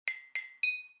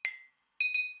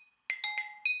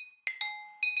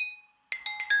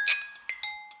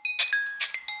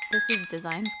This is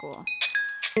design school.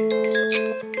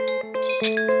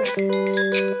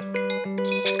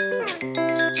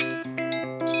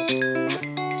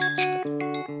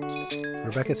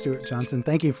 Rebecca Stewart Johnson,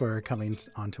 thank you for coming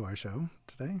onto our show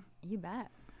today. You bet.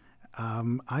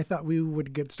 I thought we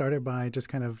would get started by just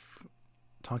kind of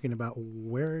talking about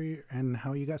where and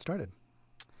how you got started.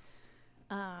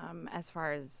 As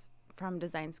far as from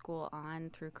design school on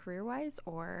through career-wise,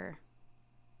 or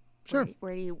Sure.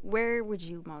 where would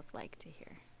you most like to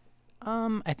hear?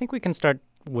 I think we can start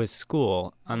with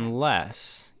school,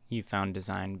 unless you found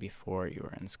design before you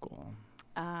were in school.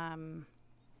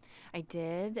 I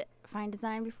did find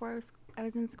design before I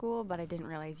was in school, but I didn't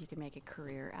realize you could make a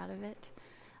career out of it.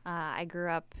 I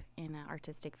grew up in an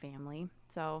artistic family,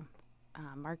 so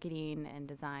marketing and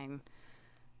design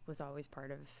was always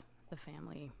part of the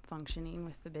family functioning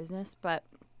with the business. But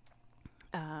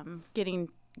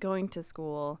going to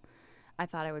school, I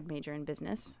thought I would major in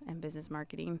business and business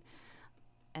marketing,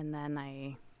 and then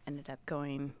I ended up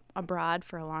going abroad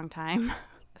for a long time,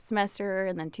 a semester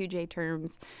and then 2 J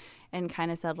terms, and kind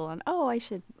of settled on, I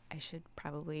should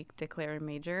probably declare a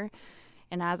major.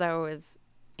 And as I was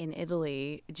in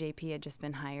Italy, JP had just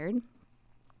been hired,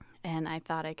 and I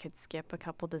thought I could skip a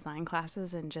couple design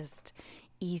classes and just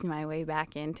ease my way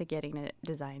back into getting a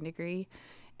design degree.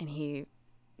 And he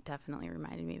definitely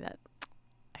reminded me that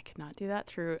I could not do that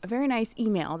through a very nice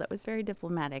email that was very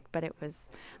diplomatic, but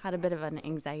had a bit of an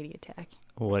anxiety attack.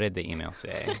 What did the email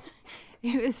say?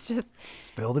 It was just...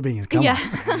 Spill the beans. Come on.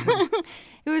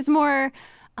 It was more,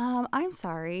 I'm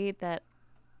sorry that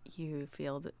you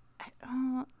feel that...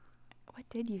 what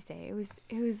did you say?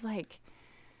 It was like...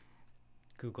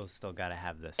 Google's still got to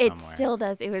have this somewhere. It still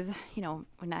does. It was,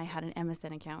 when I had an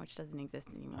MSN account, which doesn't exist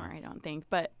anymore, I don't think.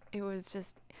 But it was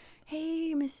just,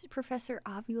 hey, Miss Professor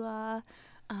Avila,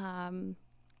 I'm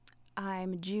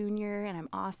a junior and I'm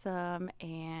awesome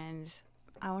and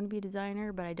I want to be a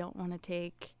designer, but I don't want to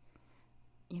take,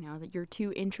 your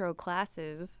 2 intro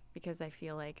classes because I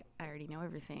feel like I already know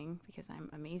everything because I'm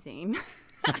amazing.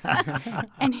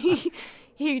 And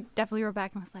he definitely wrote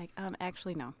back and was like,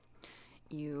 actually, no.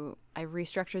 I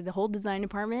restructured the whole design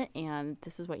department, and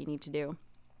this is what you need to do.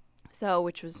 So,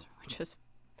 which was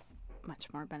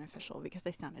much more beneficial because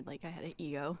I sounded like I had an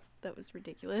ego that was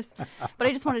ridiculous. But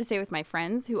I just wanted to stay with my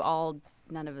friends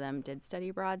none of them did study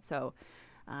abroad. So,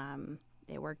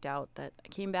 it worked out that I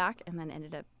came back and then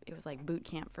it was like boot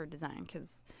camp for design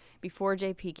because before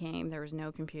JP came, there was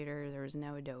no computer, there was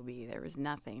no Adobe, there was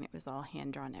nothing. It was all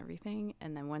hand-drawn everything.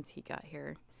 And then once he got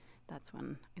here, that's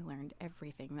when I learned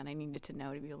everything that I needed to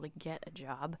know to be able to get a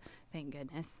job, thank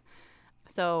goodness.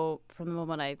 So from the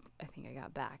moment I think I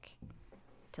got back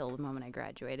till the moment I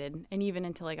graduated, and even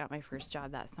until I got my first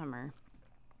job that summer,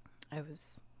 I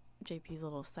was JP's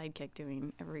little sidekick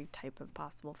doing every type of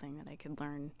possible thing that I could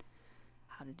learn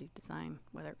how to do design,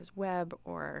 whether it was web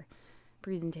or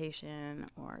presentation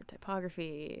or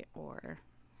typography, or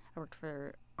I worked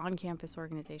for on-campus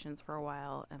organizations for a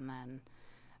while, and then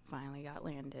finally got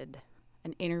landed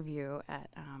an interview at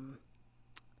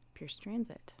Pierce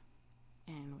Transit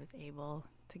and was able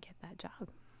to get that job.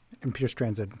 And Pierce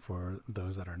Transit, for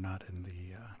those that are not in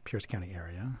the Pierce County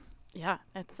area. Yeah,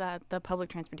 it's the public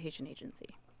transportation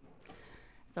agency.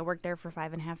 So I worked there for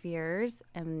 5.5 years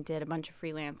and did a bunch of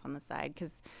freelance on the side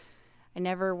because I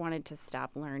never wanted to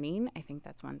stop learning. I think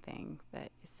that's one thing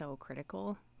that is so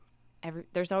critical.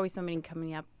 There's always somebody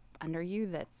coming up under you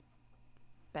that's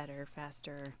better,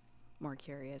 faster, more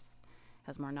curious,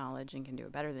 has more knowledge, and can do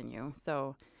it better than you.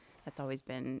 So that's always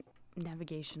been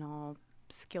navigational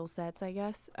skill sets, I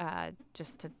guess,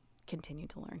 just to continue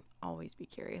to learn, always be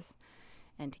curious,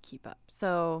 and to keep up.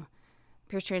 So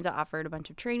Pierce Transit offered a bunch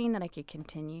of training that I could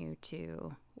continue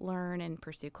to learn and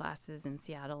pursue classes in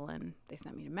Seattle, and they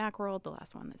sent me to Macworld, the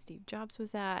last one that Steve Jobs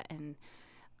was at, and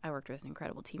I worked with an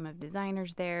incredible team of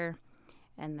designers there.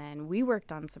 And then we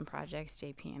worked on some projects,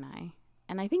 JP and I.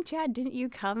 And I think, Chad, didn't you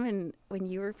come when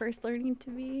you were first learning to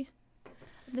be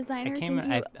a designer?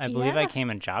 I believe I came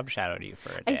and job shadowed you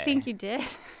for a day. I think you did.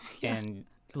 Yeah. And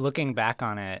looking back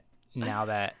on it, now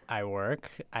that I work,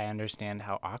 I understand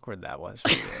how awkward that was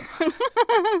for you.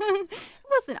 It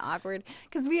wasn't awkward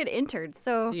because we had interned.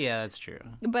 So yeah, that's true.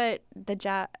 But the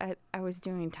job, I was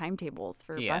doing timetables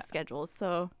for bus schedules.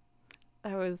 So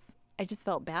I just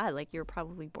felt bad. Like you were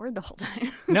probably bored the whole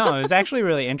time. No, it was actually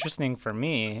really interesting for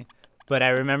me. But I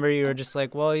remember you were just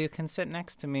like, well, you can sit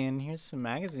next to me and here's some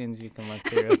magazines you can look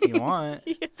through if you want.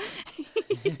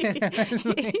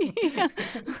 Yeah.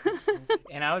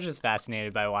 And I was just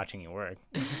fascinated by watching you work,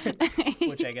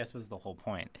 which I guess was the whole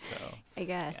point. So I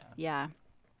guess, yeah.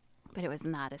 But it was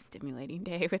not a stimulating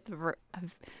day with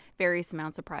of various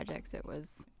amounts of projects. It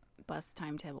was bus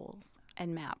timetables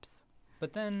and maps.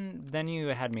 But then you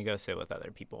had me go sit with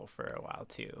other people for a while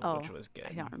too, which was good.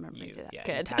 I don't remember you did that. Yeah,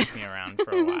 good. you passed me around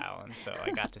for a while, and so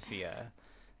I got to see a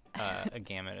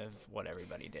gamut of what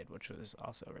everybody did, which was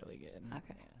also really good.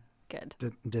 Okay, good.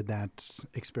 Did that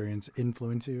experience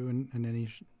influence you in any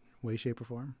way, shape, or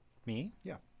form? Me?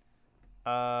 Yeah.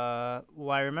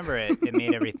 Well, I remember it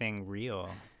made everything real.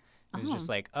 It was just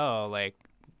like,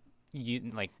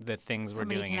 you like the things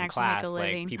Somebody we're doing can in actually make a class, like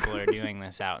living. people are doing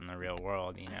this out in the real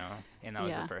world, you know? And that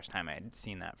was Yeah. the first time I'd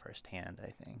seen that firsthand,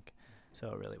 I think. So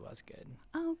it really was good.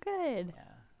 Oh, good.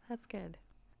 Yeah. That's good.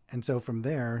 And so from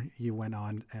there, you went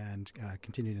on and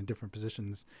continued in different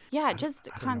positions. Yeah, just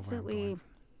I don't know where I'm constantly.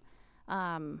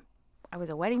 I was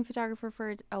a wedding photographer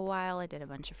for a while. I did a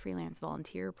bunch of freelance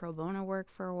volunteer pro bono work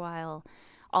for a while,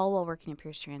 all while working at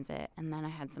Pierce Transit. And then I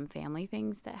had some family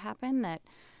things that happened that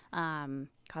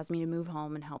caused me to move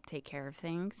home and help take care of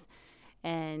things.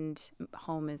 And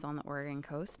home is on the Oregon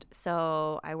coast.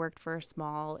 So I worked for a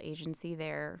small agency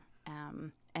there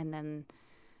and then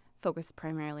focused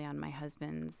primarily on my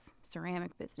husband's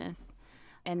ceramic business.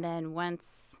 And then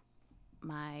once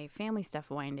my family stuff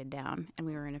winded down and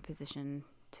we were in a position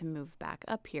to move back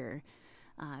up here,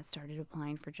 started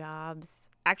applying for jobs.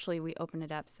 Actually, we opened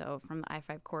it up so from the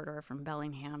I-5 corridor from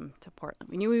Bellingham to Portland.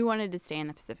 We knew we wanted to stay in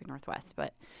the Pacific Northwest,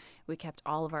 but we kept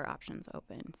all of our options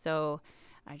open. So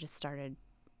I just started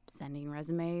sending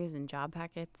resumes and job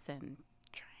packets and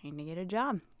trying to get a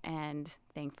job. And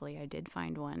thankfully, I did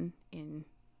find one in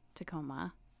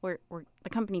Tacoma. We're the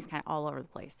company's kind of all over the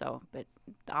place, but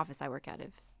the office I work at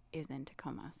is in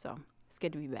Tacoma. So it's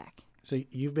good to be back. So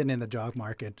you've been in the job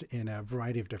market in a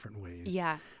variety of different ways.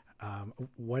 Yeah.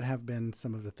 What have been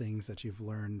some of the things that you've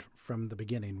learned from the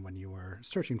beginning when you were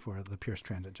searching for the Pierce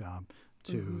Transit job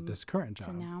to this current job?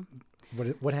 So now,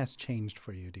 what has changed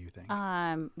for you, do you think?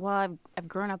 well, I've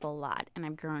grown up a lot, and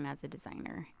I've grown as a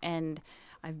designer, and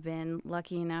I've been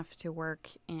lucky enough to work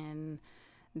in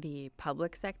the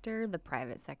public sector, the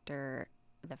private sector,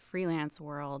 the freelance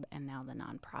world, and now the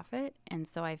nonprofit. And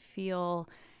so I feel,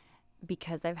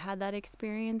 because I've had that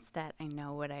experience, that I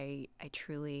know what I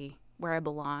truly, where I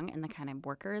belong and the kind of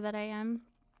worker that I am.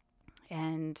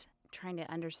 And trying to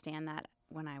understand that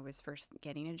when I was first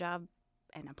getting a job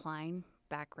and applying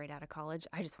back right out of college,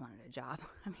 I just wanted a job.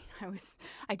 I mean,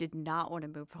 I did not want to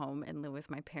move home and live with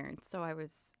my parents. So I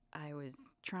was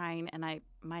trying, and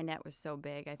my net was so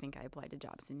big. I think I applied to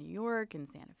jobs in New York and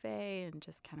Santa Fe and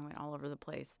just kind of went all over the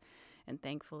place. And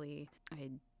thankfully, I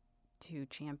had two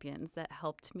champions that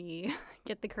helped me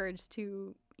get the courage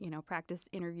to, practice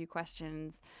interview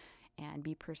questions and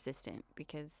be persistent,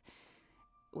 because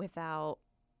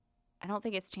I don't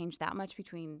think it's changed that much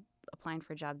between applying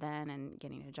for a job then and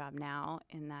getting a job now,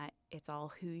 in that it's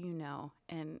all who you know.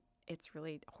 And it's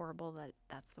really horrible that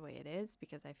that's the way it is,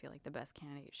 because I feel like the best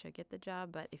candidate should get the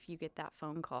job. But if you get that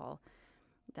phone call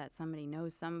that somebody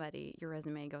knows somebody, your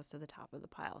resume goes to the top of the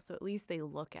pile. So at least they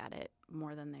look at it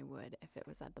more than they would if it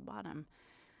was at the bottom.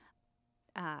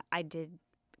 I did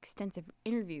extensive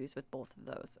interviews with both of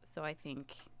those. So I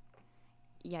think,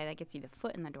 yeah, that gets you the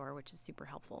foot in the door, which is super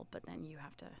helpful. But then you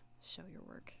have to show your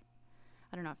work.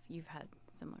 I don't know if you've had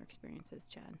similar experiences,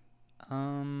 Chad.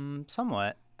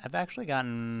 Somewhat. I've actually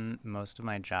gotten most of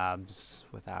my jobs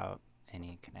without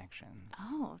any connections.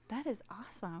 Oh, that is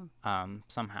awesome.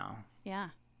 Somehow. Yeah.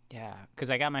 Yeah, because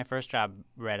I got my first job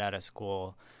right out of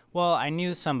school. Well, I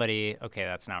knew somebody. Okay,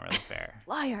 that's not really fair.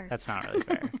 Liar. That's not really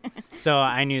fair. So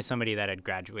I knew somebody that had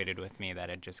graduated with me that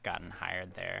had just gotten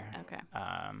hired there. Okay.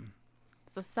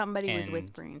 So somebody was and-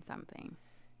 whispering something.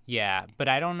 Yeah, but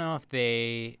I don't know if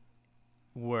they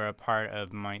were a part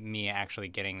of me actually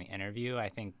getting the interview. I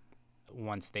think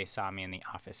once they saw me in the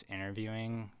office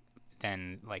interviewing,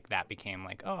 then that became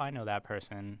oh, I know that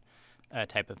person,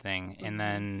 type of thing. Mm-hmm. And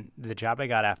then the job I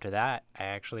got after that, I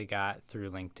actually got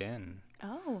through LinkedIn.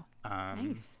 Oh,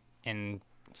 nice. And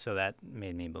so that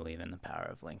made me believe in the power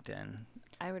of LinkedIn.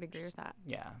 I would agree with that.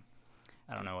 Yeah.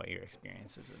 I don't know what your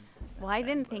experience is. Well, I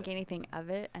didn't think anything of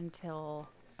it until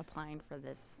applying for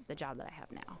the job that I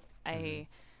have now. I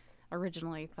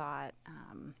originally thought,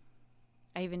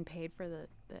 I even paid for the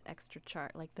extra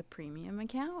chart, the premium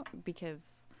account,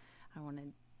 because I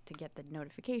wanted to get the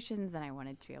notifications and I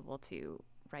wanted to be able to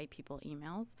write people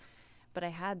emails. But I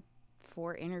had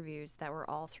 4 interviews that were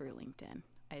all through LinkedIn.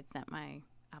 I had sent my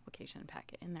application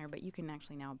packet in there, but you can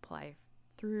actually now apply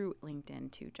through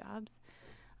LinkedIn to jobs.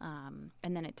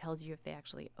 And then it tells you if they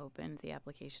actually opened the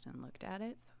application and looked at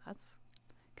it. So that's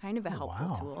kind of a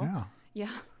helpful tool. Yeah.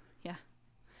 Yeah.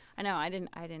 I know. I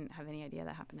didn't have any idea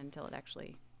that happened until it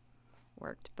actually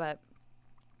worked. But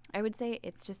I would say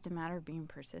it's just a matter of being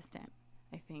persistent,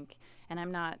 I think. And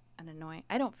I'm not an annoying,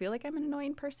 I don't feel like I'm an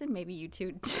annoying person. Maybe you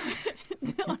two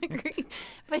don't agree.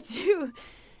 But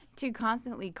to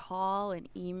constantly call and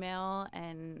email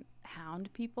and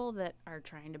hound people that are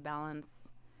trying to balance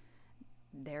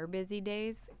their busy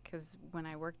days, because when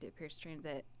I worked at Pierce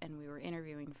Transit and we were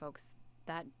interviewing folks,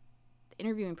 that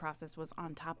interviewing process was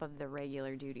on top of the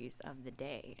regular duties of the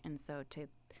day. And so to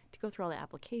go through all the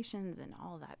applications and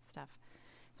all that stuff.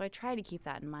 So I try to keep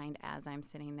that in mind as I'm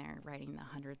sitting there writing the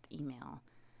 100th email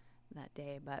that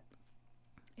day. But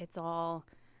it's all,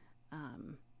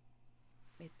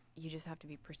 you just have to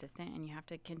be persistent, and you have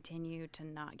to continue to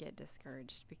not get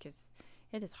discouraged, because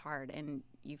it is hard and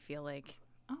you feel like,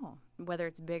 oh, whether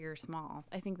it's big or small.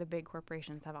 I think the big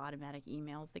corporations have automatic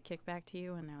emails that kick back to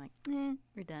you and they're like,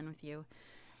 we're done with you.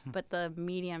 But the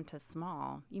medium to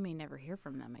small, you may never hear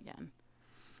from them again.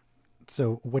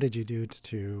 So what did you do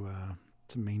to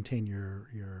maintain your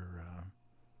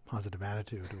positive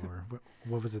attitude, or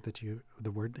what was it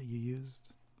the word that you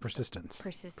used? Persistence.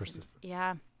 Persistence.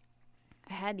 Yeah.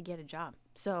 I had to get a job.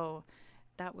 So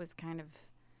that was kind of,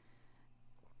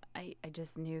 I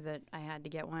just knew that I had to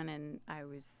get one, and I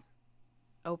was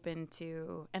open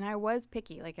to, and I was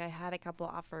picky. Like, I had a couple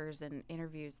offers and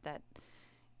interviews that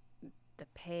the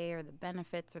pay or the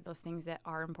benefits or those things that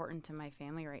are important to my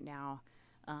family right now,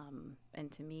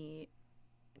 and to me,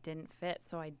 didn't fit.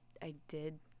 So I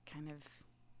did kind of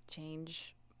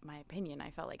change my opinion.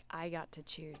 I felt like I got to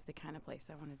choose the kind of place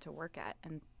I wanted to work at.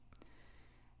 And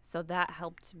so that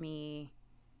helped me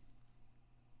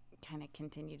kind of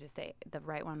continue to say the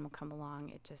right one will come along.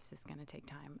 It just is going to take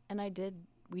time. And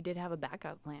we did have a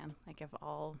backup plan. Like, if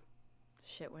all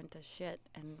shit went to shit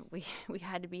and we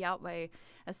had to be out by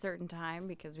a certain time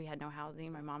because we had no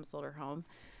housing. My mom sold her home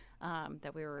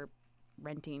that we were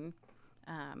renting.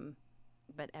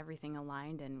 But everything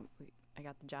aligned, and I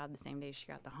got the job the same day she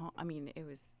got the home. I mean, it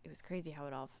was crazy how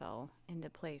it all fell into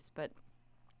place. But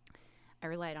I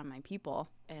relied on my people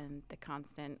and the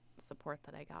constant support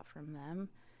that I got from them,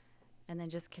 and then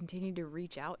just continued to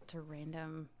reach out to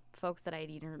random folks that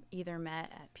I'd either met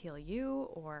at PLU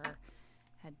or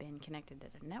had been connected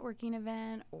at a networking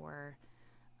event, or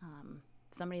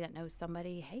somebody that knows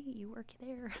somebody. Hey, you work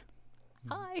there.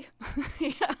 Hi.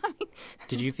 Yeah.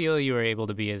 Did you feel you were able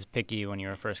to be as picky when you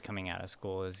were first coming out of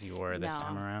school as you were this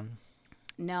time around?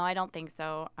 No, I don't think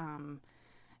so.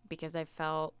 Because I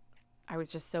felt I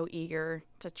was just so eager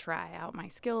to try out my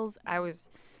skills. I was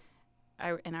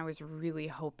really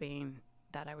hoping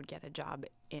that I would get a job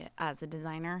as a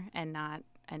designer and not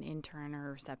an intern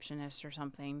or receptionist or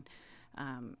something.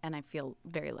 And I feel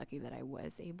very lucky that I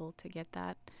was able to get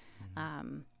that.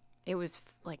 Mm-hmm. It was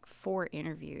like 4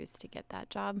 interviews to get that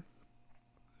job.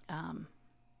 And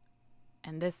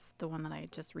the one that I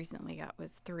just recently got,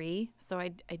 was 3. So I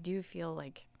do feel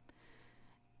like,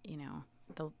 you know,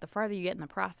 the farther you get in the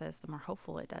process, the more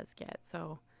hopeful it does get.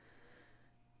 So.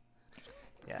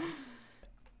 Yeah.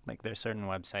 Like, there's certain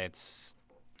websites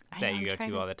that you go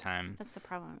to all the time. That's the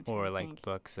problem. Or like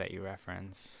books that you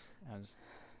reference.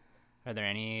 Are there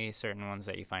any certain ones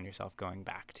that you find yourself going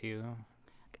back to?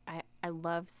 I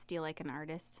love Steal Like an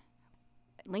Artist.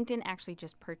 LinkedIn actually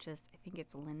just purchased, I think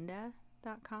it's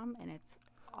lynda.com, and it's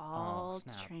all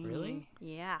training. Really?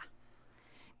 Yeah.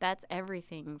 That's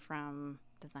everything from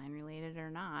design related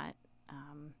or not.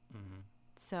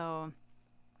 So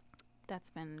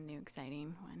that's been a new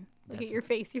exciting one. Look at your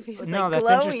face. Your face is no, like that's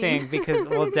glowing. Interesting because,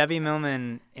 Debbie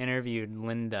Millman interviewed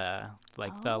Lynda, the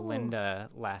Lynda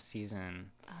last season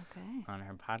on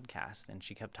her podcast, and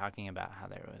she kept talking about how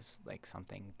there was like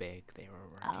something big they were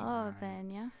working on. Oh, then,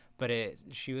 yeah. But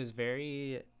she was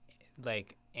very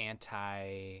like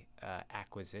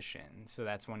anti-acquisition. So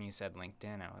that's when you said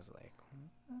LinkedIn, I was like,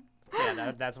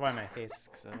 yeah, that's why my face,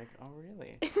 because I'm like, oh,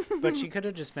 really? But she could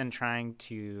have just been trying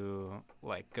to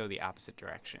like go the opposite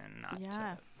direction, not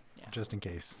to. Yeah. Just in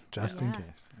case. In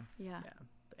case. Yeah.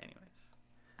 But anyways.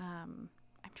 I'm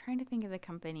trying to think of the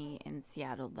company in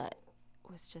Seattle that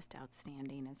was just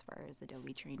outstanding as far as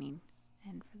Adobe training.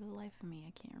 And for the life of me,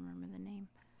 I can't remember the name.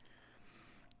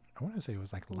 I want to say it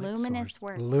was like Luminous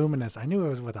Works. Luminous. I knew it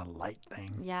was with a light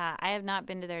thing. Yeah. I have not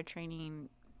been to their training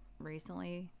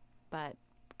recently, but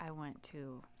I went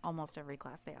to almost every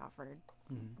class they offered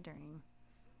during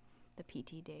the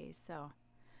PT days. So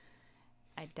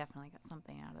I definitely got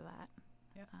something out of that.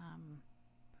 Yeah.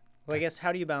 Well, I guess,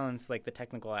 how do you balance like the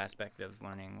technical aspect of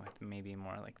learning with maybe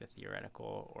more like the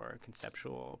theoretical or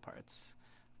conceptual parts,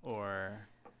 or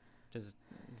does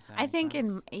I think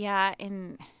in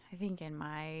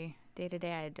my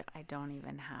day-to-day, I don't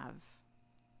even have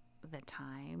the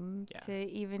time to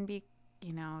even be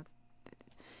you know,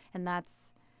 and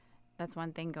that's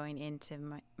one thing going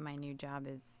into my new job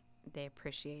is they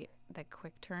appreciate the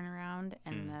quick turnaround,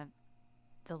 and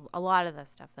a lot of the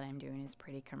stuff that I'm doing is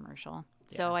pretty commercial.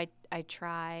 Yeah. So I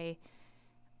try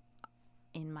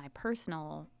in my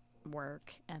personal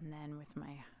work, and then with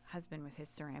my husband with his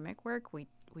ceramic work, we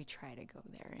try to go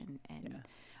there and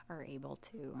are able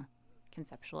to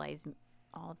conceptualize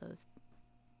all those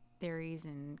theories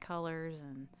and colors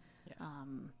and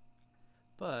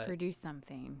but produce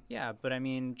something. Yeah, but I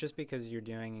mean, just because you're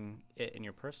doing it in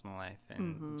your personal life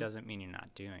and doesn't mean you're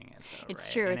not doing it, though, It's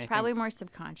right? true. And It's I probably think, more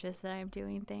subconscious that I'm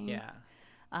doing things. Yeah.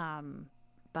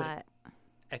 But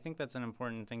I think that's an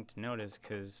important thing to notice,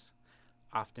 because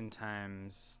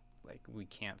oftentimes, like, we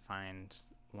can't find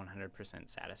 100%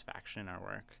 satisfaction in our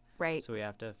work. right. So we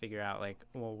have to figure out, like,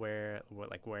 well, where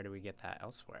do we get that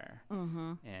elsewhere?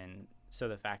 Mm-hmm. And so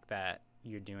the fact that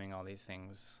you're doing all these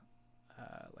things,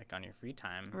 like, on your free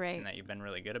time, Right. and that you've been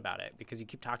really good about it, because you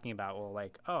keep talking about, well,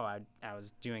 like, oh, I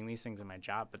was doing these things in my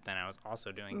job, but then I was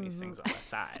also doing these things on the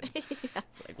side.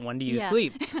 It's like, when do you Yeah.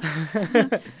 sleep?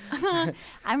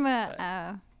 I'm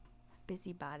a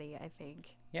busybody, I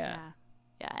think. Yeah.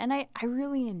 Yeah. And I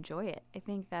really enjoy it. I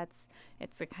think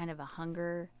it's a kind of a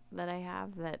hunger that I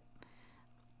have, that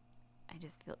I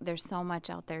just feel there's so much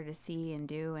out there to see and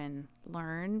do and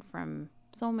learn from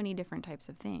so many different types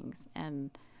of things.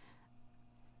 And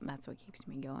that's what keeps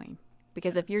me going.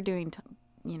 Because if you're doing,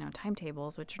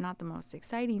 timetables, which are not the most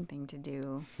exciting thing to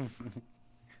do,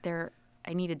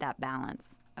 I needed that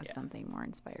balance of something more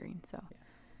inspiring. So,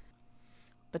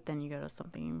 but then you go to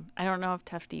something, I don't know if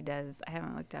Tufty does. I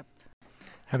haven't looked up.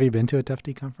 Have you been to a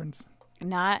Tufty conference?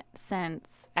 Not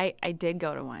since I did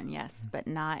go to one, yes, but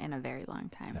not in a very long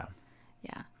time. Yeah.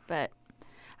 Yeah, but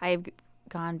I've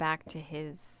gone back to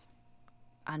his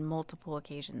on multiple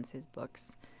occasions, his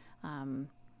books,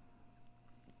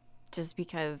 just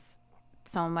because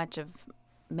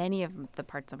many of the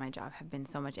parts of my job have been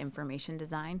so much information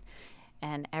design,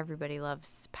 and everybody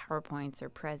loves PowerPoints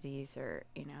or Prezis or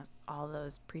all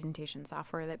those presentation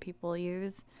software that people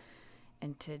use,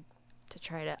 and to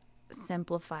try to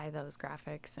simplify those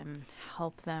graphics and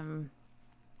help them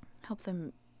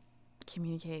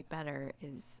communicate better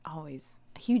is always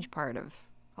a huge part of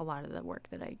a lot of the work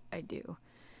that I do.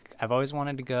 I've always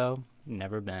wanted to go,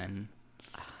 never been.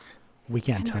 We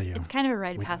can't tell you. It's kind of a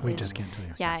rite of passage. We just can't tell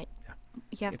you. Yeah.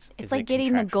 You have, Is it's it like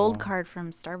getting the gold contractual? card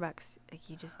from Starbucks. Like,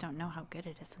 you just don't know how good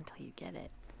it is until you get it.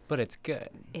 But it's good.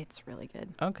 It's really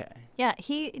good. Okay. Yeah,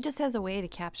 he just has a way to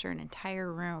capture an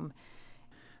entire room.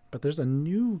 But there's a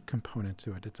new component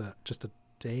to it. It's just a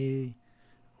day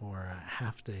or a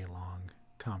half day long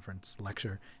conference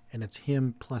lecture, and it's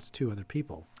him plus 2 other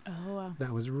people. Oh, wow.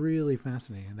 That was really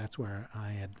fascinating. That's where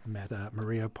I had met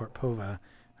Maria Porpova,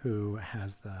 who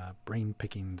has the Brain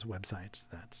Pickings website.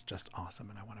 That's just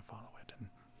awesome, and I want to follow it and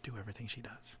do everything she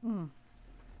does.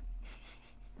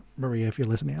 Maria, if you're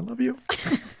listening, I love you.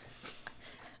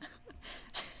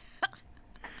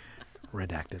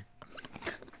 Redacted.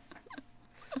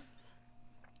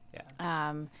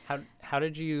 Yeah. How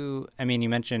did you, I mean, you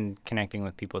mentioned connecting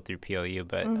with people through PLU,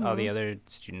 but all the other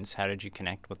students, how did you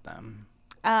connect with them?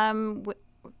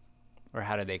 Or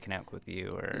how did they connect with you?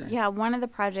 Or Yeah, one of the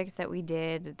projects that we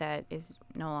did that is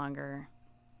no longer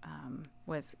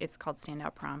it's called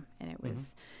Standout Prom, and it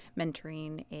was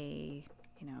mentoring a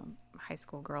high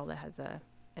school girl that has a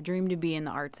dream to be in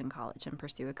the arts in college and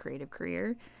pursue a creative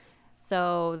career.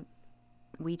 So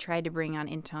we tried to bring on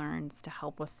interns to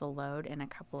help with the load, and a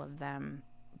couple of them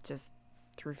just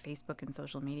through Facebook and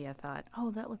social media thought,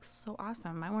 oh, that looks so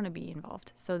awesome, I want to be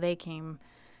involved. So they came.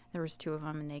 There was 2 of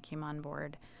them, and they came on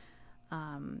board.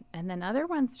 And then other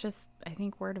ones, just I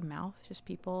think word of mouth, just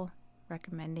people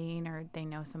recommending, or they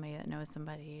know somebody that knows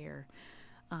somebody, or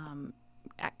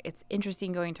it's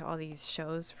interesting going to all these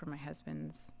shows for my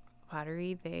husband's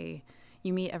pottery.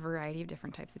 You meet a variety of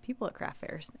different types of people at craft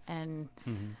fairs, and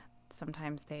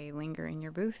sometimes they linger in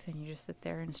your booth, and you just sit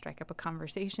there and strike up a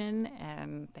conversation,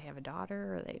 and they have a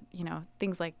daughter, or they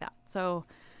things like that. So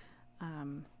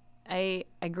I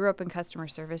grew up in customer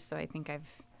service, so I think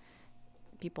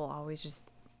people always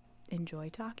just enjoy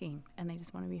talking, and they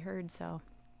just want to be heard. So,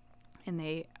 and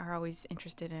they are always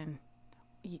interested in,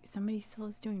 somebody still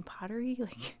is doing pottery?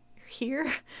 Like, you're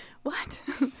here? What?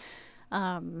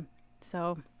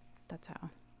 So that's how.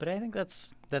 But I think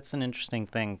that's an interesting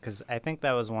thing, because I think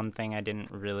that was one thing I didn't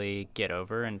really get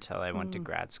over until I went to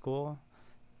grad school,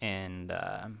 and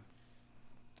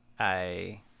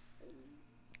I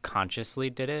consciously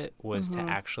did it, was to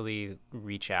actually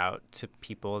reach out to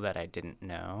people that I didn't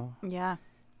know. Yeah.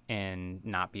 and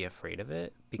not be afraid of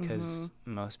it, because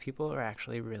most people are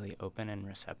actually really open and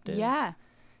receptive. Yeah.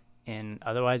 And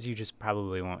otherwise you just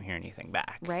probably won't hear anything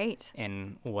back. Right.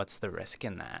 And what's the risk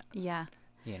in that? Yeah.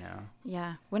 You know?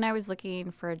 Yeah. When I was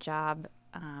looking for a job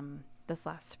this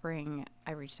last spring,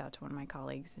 I reached out to one of my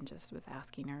colleagues and just was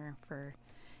asking her for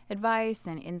advice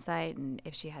and insight and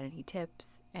if she had any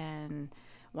tips. And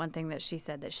one thing that she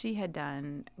said that she had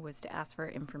done was to ask for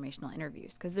informational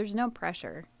interviews, because there's no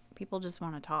pressure. People just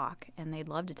want to talk and they'd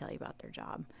love to tell you about their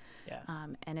job. Yeah.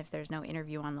 And if there's no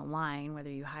interview on the line, whether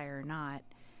you hire or not,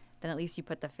 then at least you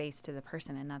put the face to the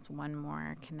person, and that's one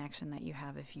more connection that you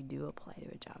have if you do apply to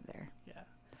a job there. Yeah.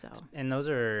 So. And those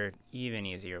are even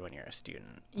easier when you're a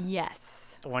student.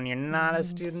 Yes. When you're not a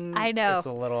student, I know. it's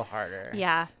a little harder.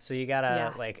 Yeah. So you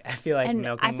gotta Yeah. I feel like And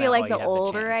milking I that feel like while the you have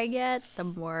older I chance. get, the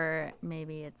more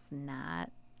maybe it's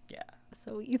not Yeah.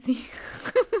 so easy.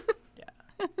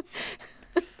 Yeah.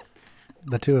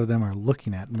 The two of them are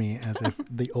looking at me as if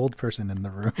the old person in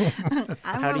the room.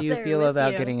 How do you feel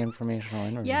about getting informational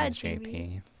interviews, Yeah,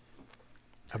 JP?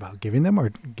 About giving them or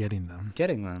getting them?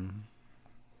 Getting them.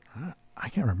 I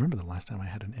can't remember the last time I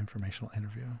had an informational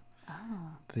interview. Oh.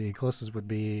 The closest would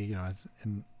be, as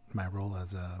in my role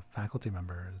as a faculty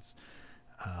member, is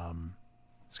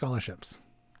scholarships,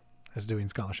 as doing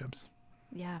scholarships.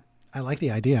 Yeah. I like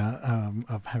the idea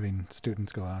of having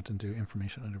students go out and do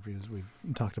information interviews. We've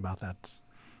talked about that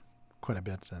quite a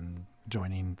bit, and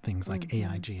joining things like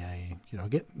AIGA,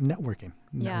 get networking.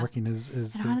 Yeah. Networking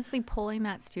is And honestly, pulling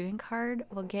that student card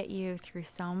will get you through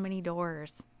so many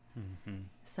doors. Mm-hmm.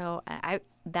 So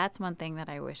that's one thing that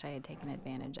I wish I had taken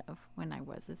advantage of when I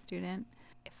was a student.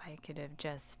 If I could have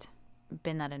just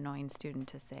been that annoying student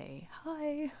to say,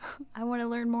 hi, I want to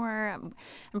learn more.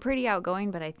 I'm pretty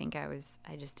outgoing, but I think I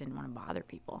just didn't want to bother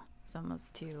people. It's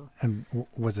almost too. And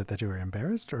was it that you were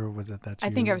embarrassed, or was it that you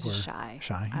I think I was were just shy.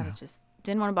 Shy? I was just,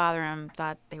 didn't want to bother them,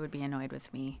 thought they would be annoyed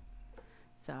with me.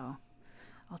 So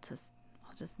I'll just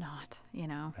not,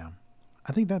 Yeah.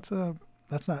 I think that's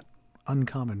not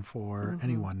uncommon for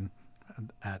anyone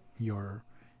at your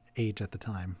age at the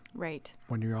time. Right.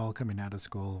 When you're all coming out of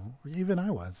school, even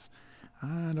I was.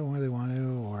 I don't really want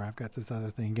to, or I've got this other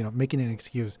thing, making an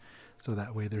excuse so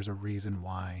that way there's a reason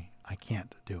why I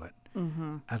can't do it,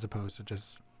 as opposed to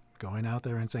just going out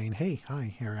there and saying, hey,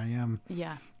 hi, here I am.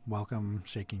 Yeah. Welcome,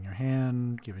 shaking your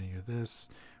hand, giving you this,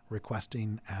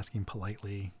 requesting, asking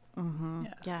politely.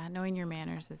 Yeah. Knowing your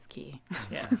manners is key.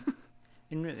 Yeah.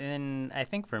 And I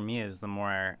think for me is the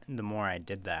more I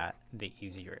did that, the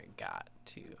easier it got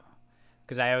to.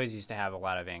 Because I always used to have a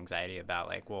lot of anxiety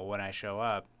about when I show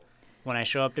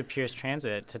up to Pierce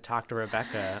Transit to talk to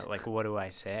Rebecca, what do I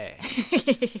say?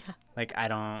 I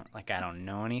don't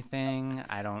know anything.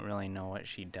 I don't really know what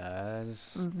she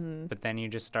does. But then you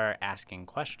just start asking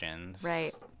questions.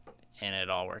 Right. And it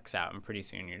all works out. And pretty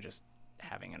soon you're just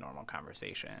having a normal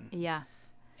conversation. Yeah.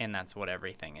 And that's what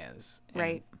everything is. And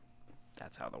Right.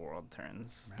 that's how the world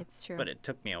turns. It's true. But it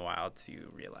took me a while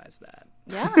to realize that.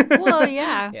 Yeah. Well,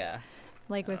 yeah. Yeah.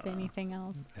 Like with anything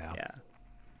else. Yeah.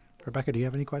 Rebecca, do you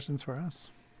have any questions for us?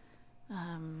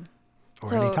 Or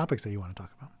So- any topics that you want to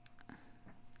talk about?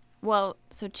 Well,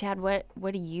 so Chad, what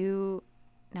do you,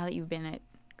 now that you've been at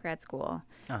grad school,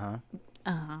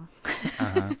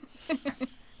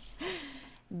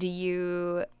 do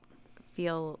you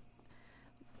feel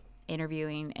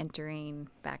entering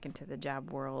back into the job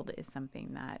world is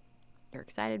something that you're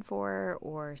excited for,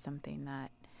 or something that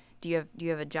do you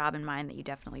have a job in mind that you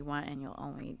definitely want and you'll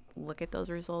only look at those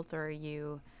results, or are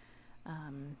you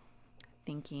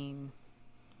thinking,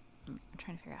 I'm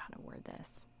trying to figure out how to word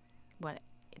this, what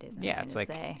it is I'm Yeah, trying it's to like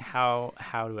say. how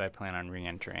do I plan on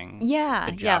re-entering Yeah,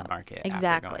 the job yeah, market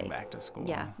exactly. after going back to school?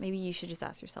 Yeah, maybe you should just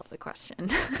ask yourself the question.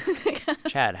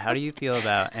 Chad, how do you feel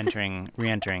about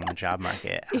re-entering the job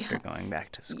market after going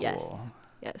back to school?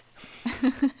 Yes.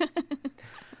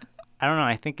 I don't know.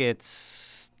 I think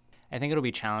it'll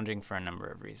be challenging for a number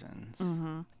of reasons.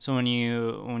 So when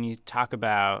you talk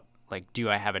about do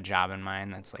I have a job in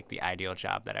mind that's the ideal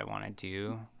job that I want to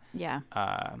do? Yeah.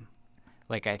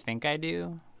 I think I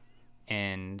do,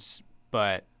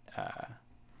 but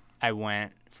I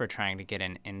went for trying to get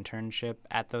an internship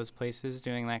at those places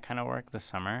doing that kind of work this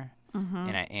summer,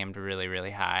 and I aimed really,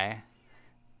 really high,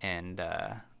 and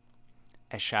I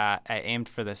aimed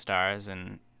for the stars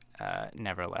and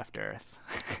never left Earth.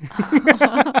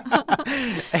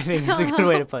 I think it's a good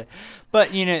way to play.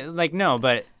 But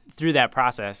but through that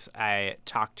process, I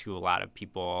talked to a lot of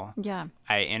people. Yeah.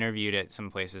 I interviewed at some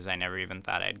places I never even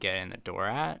thought I'd get in the door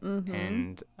at,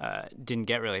 and didn't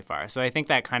get really far. So I think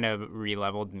that kind of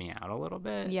re-leveled me out a little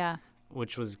bit. Yeah.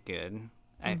 Which was good,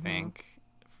 I think.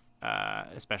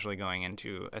 especially going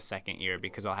into a second year,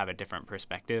 because I'll have a different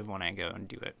perspective when I go and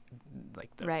do it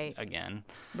again.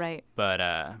 Right. But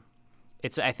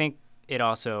I think it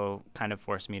also kind of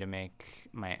forced me to make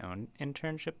my own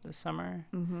internship this summer,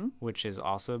 which has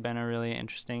also been a really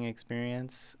interesting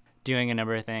experience, doing a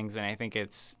number of things. And I think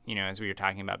it's, as we were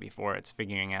talking about before, it's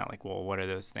figuring out what are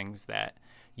those things that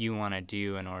you want to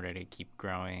do in order to keep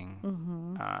growing.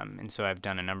 And so I've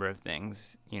done a number of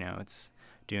things. It's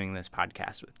doing this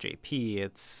podcast with JP.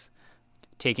 It's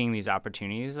taking these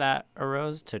opportunities that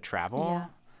arose to travel.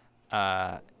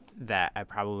 That I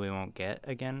probably won't get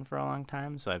again for a long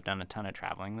time. So I've done a ton of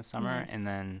traveling this summer. Nice. And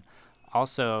then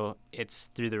also it's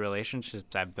through the relationships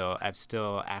I've built, I've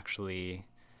still actually,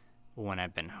 when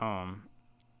I've been home,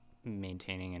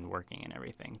 maintaining and working and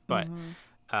everything. But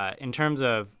in terms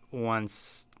of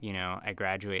once, I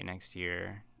graduate next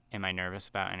year, am I nervous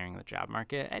about entering the job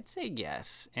market? I'd say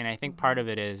yes. And I think part of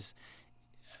it is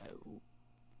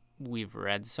we've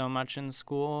read so much in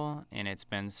school, and it's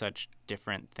been such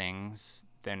different things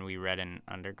than we read in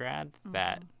undergrad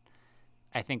that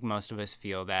I think most of us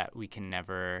feel that we can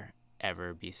never,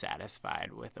 ever be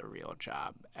satisfied with a real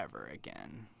job ever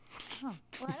again. Oh,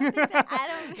 well, I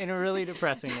don't think that, in a really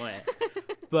depressing way.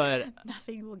 But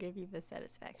nothing will give you the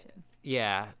satisfaction.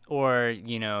 Yeah. Or,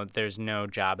 there's no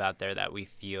job out there that we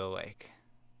feel like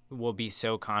we'll be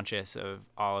so conscious of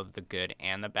all of the good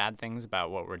and the bad things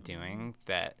about what we're doing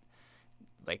that,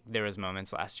 there was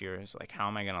moments last year, it's how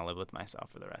am I going to live with myself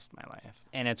for the rest of my life?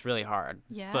 And it's really hard.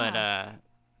 Yeah. But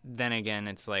then again,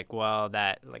 it's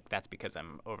that's because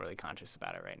I'm overly conscious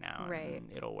about it right now. Right.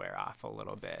 And it'll wear off a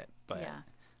little bit. But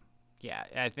yeah,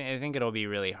 I think it'll be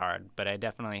really hard. But I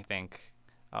definitely think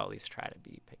I'll at least try to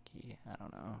be picky. I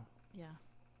don't know. Yeah.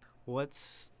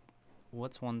 What's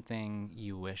one thing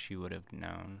you wish you would have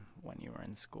known when you were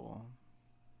in school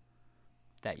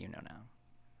that you know now?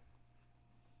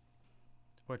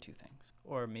 Or two things.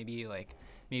 Or maybe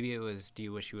it was, do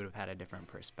you wish you would have had a different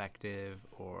perspective?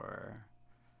 Or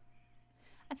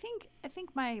I think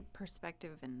my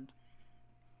perspective, and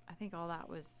I think all that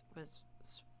was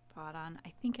spot on.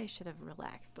 I think I should have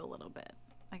relaxed a little bit.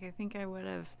 I think I would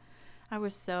have. I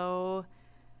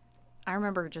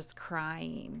remember just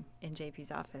crying in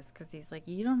JP's office because he's like,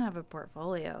 you don't have a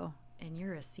portfolio and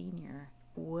you're a senior.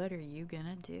 What are you going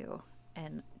to do?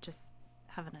 And just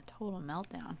having a total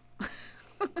meltdown.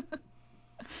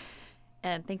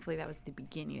 And thankfully that was the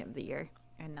beginning of the year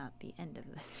and not the end of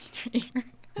the senior year.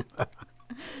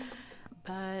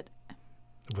 But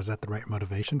was that the right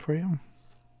motivation for you?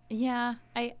 Yeah,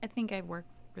 I think I work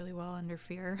really well under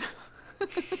fear.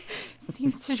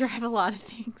 Seems to drive a lot of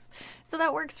things. So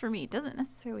that works for me. It doesn't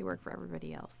necessarily work for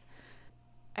everybody else.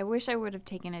 I wish I would have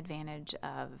taken advantage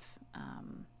of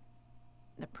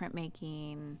the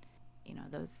printmaking,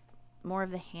 those more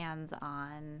of the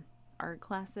hands-on art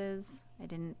classes.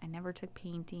 I never took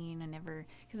painting.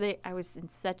 Because I was in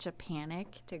such a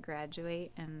panic to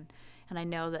graduate, and I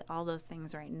know that all those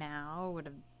things right now would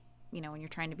have, when you're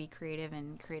trying to be creative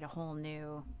and create a whole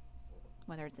new,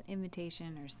 whether it's an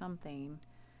invitation or something,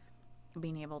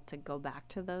 being able to go back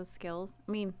to those skills.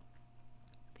 I mean,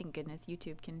 thank goodness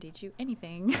YouTube can teach you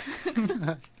anything.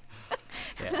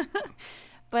 Yeah.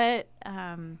 But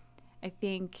I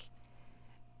think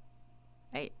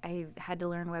I had to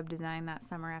learn web design that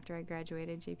summer after I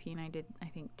graduated. JP and I did, I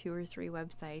think, 2 or 3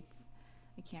 websites.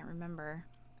 I can't remember.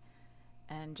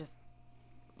 And just,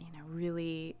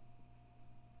 really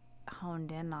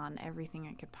honed in on everything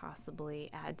I could possibly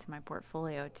add to my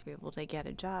portfolio to be able to get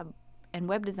a job. And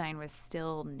web design was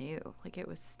still new. It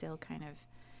was still kind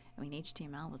of,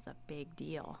 HTML was a big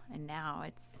deal. And now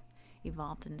it's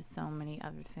evolved into so many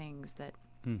other things that,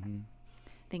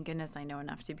 thank goodness I know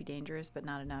enough to be dangerous, but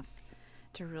not enough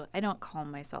to really, I don't call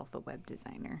myself a web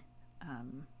designer.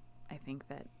 I think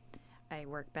that I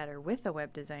work better with a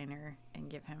web designer and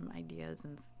give him ideas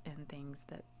and things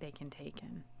that they can take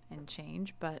and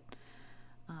change. But,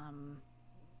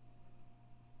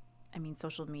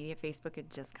 social media, Facebook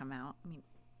had just come out.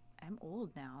 I'm old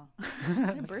now. I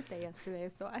had a birthday yesterday,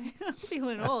 so I'm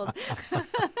feeling old.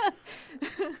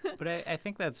 But I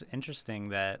think that's interesting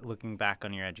that looking back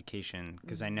on your education,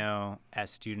 because I know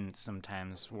as students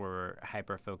sometimes we're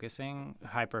hyper-focused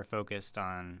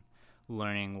on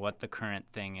learning what the current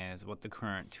thing is, what the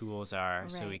current tools are,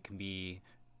 right. So we can be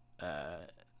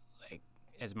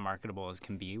as marketable as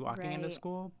can be walking into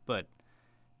school. But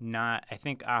I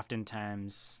think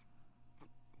oftentimes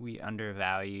we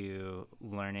undervalue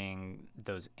learning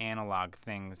those analog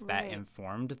things that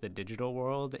informed the digital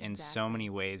world in so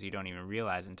many ways you don't even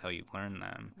realize until you learn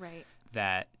them. Right.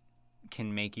 That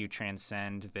can make you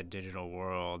transcend the digital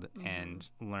world and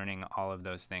learning all of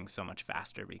those things so much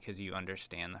faster because you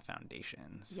understand the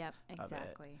foundations. Yep,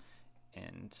 exactly.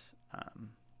 And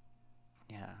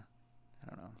yeah, I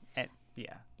don't know.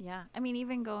 Yeah, I mean,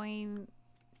 even going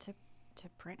to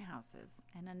print houses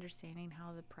and understanding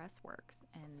how the press works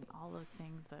and all those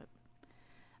things that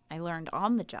I learned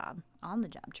on the job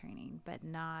training, but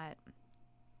not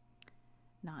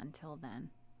until then.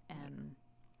 And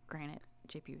granted,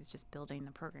 JP was just building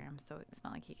the program, so it's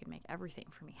not like he could make everything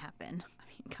for me happen. I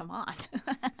mean, come on.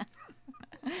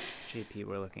 JP,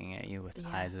 we're looking at you with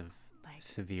eyes of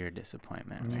severe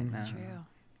disappointment right It's now. true.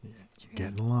 It's true. Get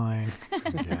in line.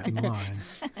 Get in line.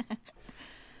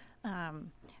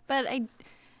 But I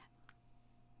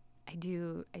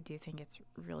do think it's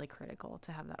really critical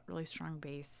to have that really strong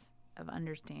base of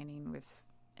understanding with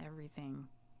everything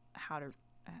how to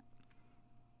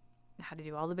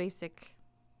do all the basic,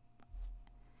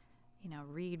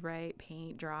 read, write,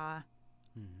 paint, draw.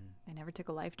 I never took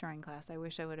a life drawing class. I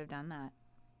wish I would have done that.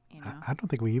 I don't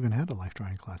think we even had a life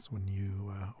drawing class when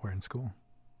you were in school.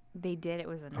 They did. It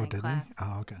was a Oh, night did class. they?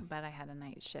 Oh, okay. But I had a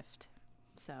night shift,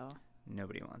 so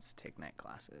Nobody wants to take night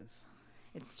classes.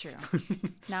 it's true.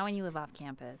 Not when you live off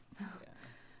campus.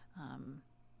 Yeah.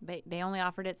 But they only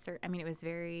offered it. I mean, it was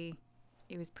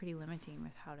pretty limiting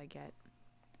with how to get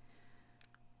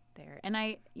there. And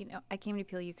I came to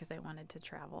PLU because I wanted to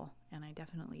travel, and I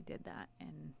definitely did that.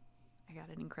 And I got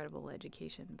an incredible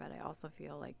education. But I also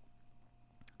feel like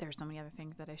there are so many other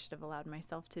things that I should have allowed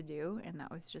myself to do, and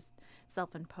that was just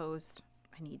self-imposed.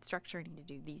 I need structure. I need to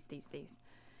do these,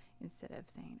 instead of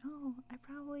saying, "Oh,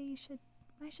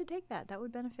 I should take that. That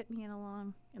would benefit me in the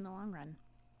long run."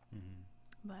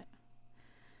 But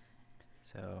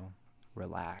So,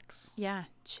 relax. yeah,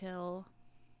 chill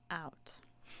out.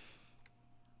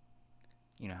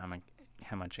 You know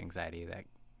how much anxiety that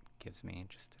gives me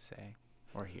just to say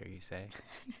or hear you say.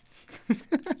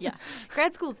 Yeah,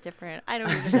 grad school's different. I don't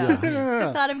even know.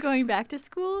 The thought of going back to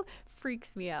school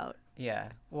freaks me out. Yeah.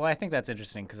 Well, I think that's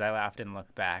interesting because I often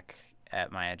look back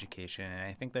at my education, and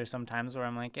I think there's some times where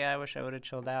I'm like, yeah, I wish I would have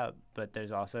chilled out. But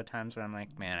there's also times where I'm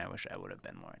like, man, I wish I would have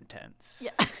been more intense.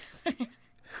 Yeah.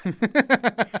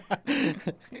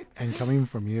 And coming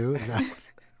from you,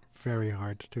 that's very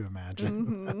hard to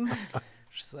imagine.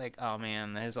 Just like, oh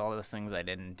man, there's all those things I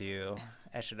didn't do.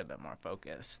 I should have been more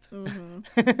focused.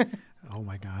 Oh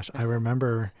my gosh. I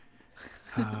remember,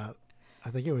 I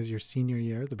think it was your senior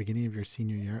year, the beginning of your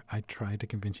senior year, I tried to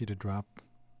convince you to drop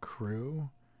crew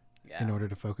in order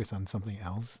to focus on something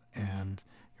else. And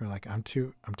you're like, I'm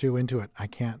too into it. I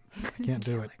can't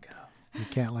do it. Let go. You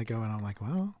can't let go. And I'm like,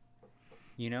 well,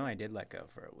 I did let go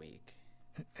for a week.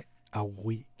 a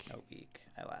week.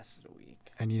 I lasted a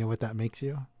week. And you know what that makes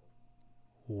you?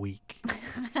 Weak.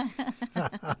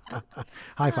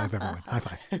 High five, everyone. High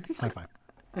five. High five.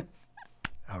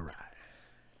 All right.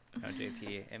 No,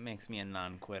 JP, it makes me a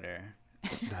non-quitter.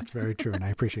 That's very true. And I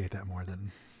appreciate that more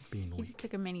than being He weak. just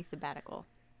took a mini sabbatical.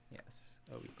 Yes,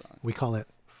 a week long. We call it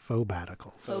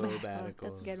faux-baticals. Faux-baticals.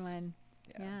 That's a good one.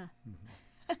 Yeah.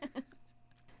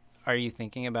 Are you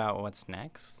thinking about what's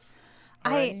next?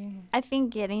 I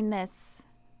think getting this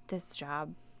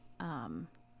job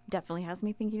definitely has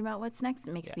me thinking about what's next.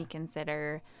 It makes me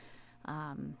consider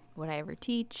would I ever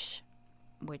teach,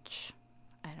 which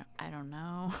I don't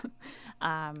know.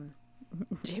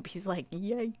 JP's like,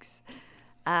 yikes.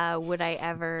 Would I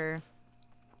ever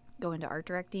go into art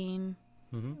directing?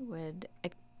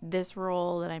 This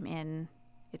role that I'm in,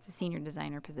 it's a senior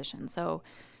designer position, so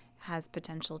has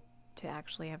potential to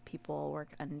actually have people work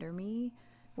under me,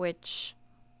 which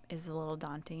is a little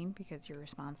daunting because you're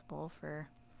responsible for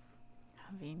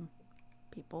having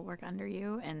people work under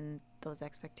you and those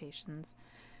expectations.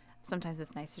 Sometimes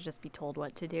it's nice to just be told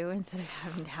what to do instead of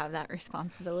having to have that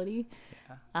responsibility.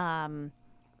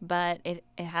 But it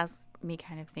has me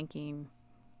kind of thinking,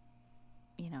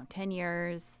 10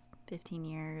 years, 15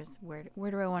 years,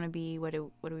 where do I want to be? What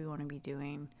do we want to be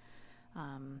doing?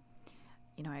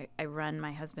 I run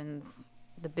my husband's,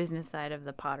 the business side of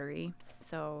the pottery.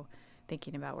 So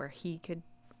thinking about where he could,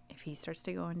 if he starts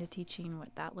to go into teaching,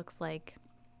 what that looks like.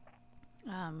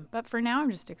 But for now,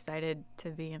 I'm just excited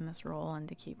to be in this role and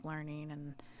to keep learning.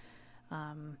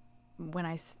 And when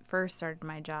I first started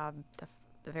my job,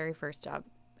 the very first job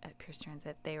at Pierce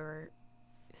Transit, they were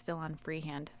still on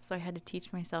freehand. So I had to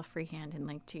teach myself freehand in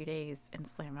like 2 days and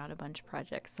slam out a bunch of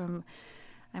projects. So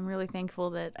I'm really thankful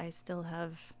that I still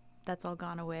have, that's all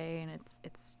gone away, and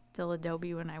it's still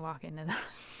Adobe when I walk into that.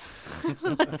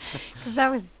 Because that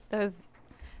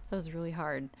was really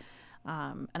hard.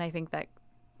 And I think that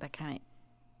kind of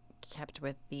kept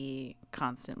with the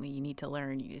constantly, you need to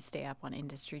learn, you need to stay up on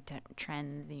industry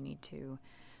trends, you need to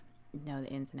know the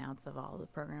ins and outs of all the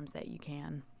programs that you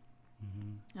can.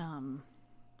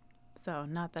 So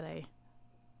not that I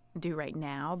do right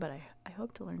now, but I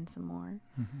hope to learn some more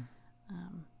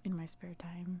in my spare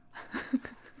time.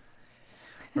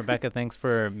 Rebecca, thanks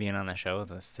for being on the show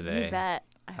with us today. You bet.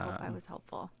 I hope I was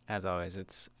helpful. As always,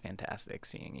 it's fantastic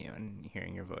seeing you and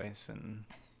hearing your voice and,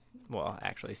 well,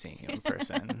 actually seeing you in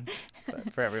person.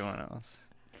 But for everyone else.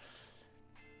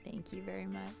 Thank you very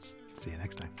much. See you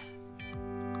next time.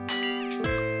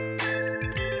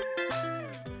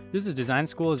 This is Design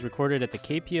School is recorded at the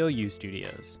KPOU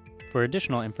studios. For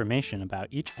additional information about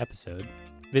each episode,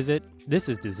 visit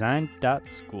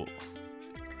thisisdesign.school.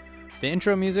 The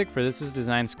intro music for This is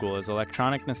Design School is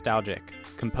Electronic Nostalgic,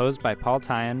 composed by Paul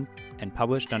Tyan and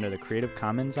published under the Creative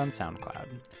Commons on SoundCloud.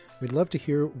 We'd love to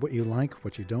hear what you like,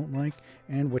 what you don't like,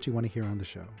 and what you want to hear on the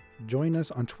show. Join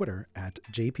us on Twitter at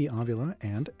JPAvila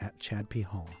and at Chad P.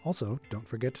 Hall. Also, don't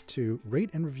forget to rate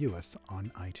and review us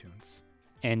on iTunes.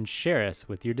 And share us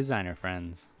with your designer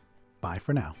friends. Bye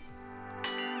for now.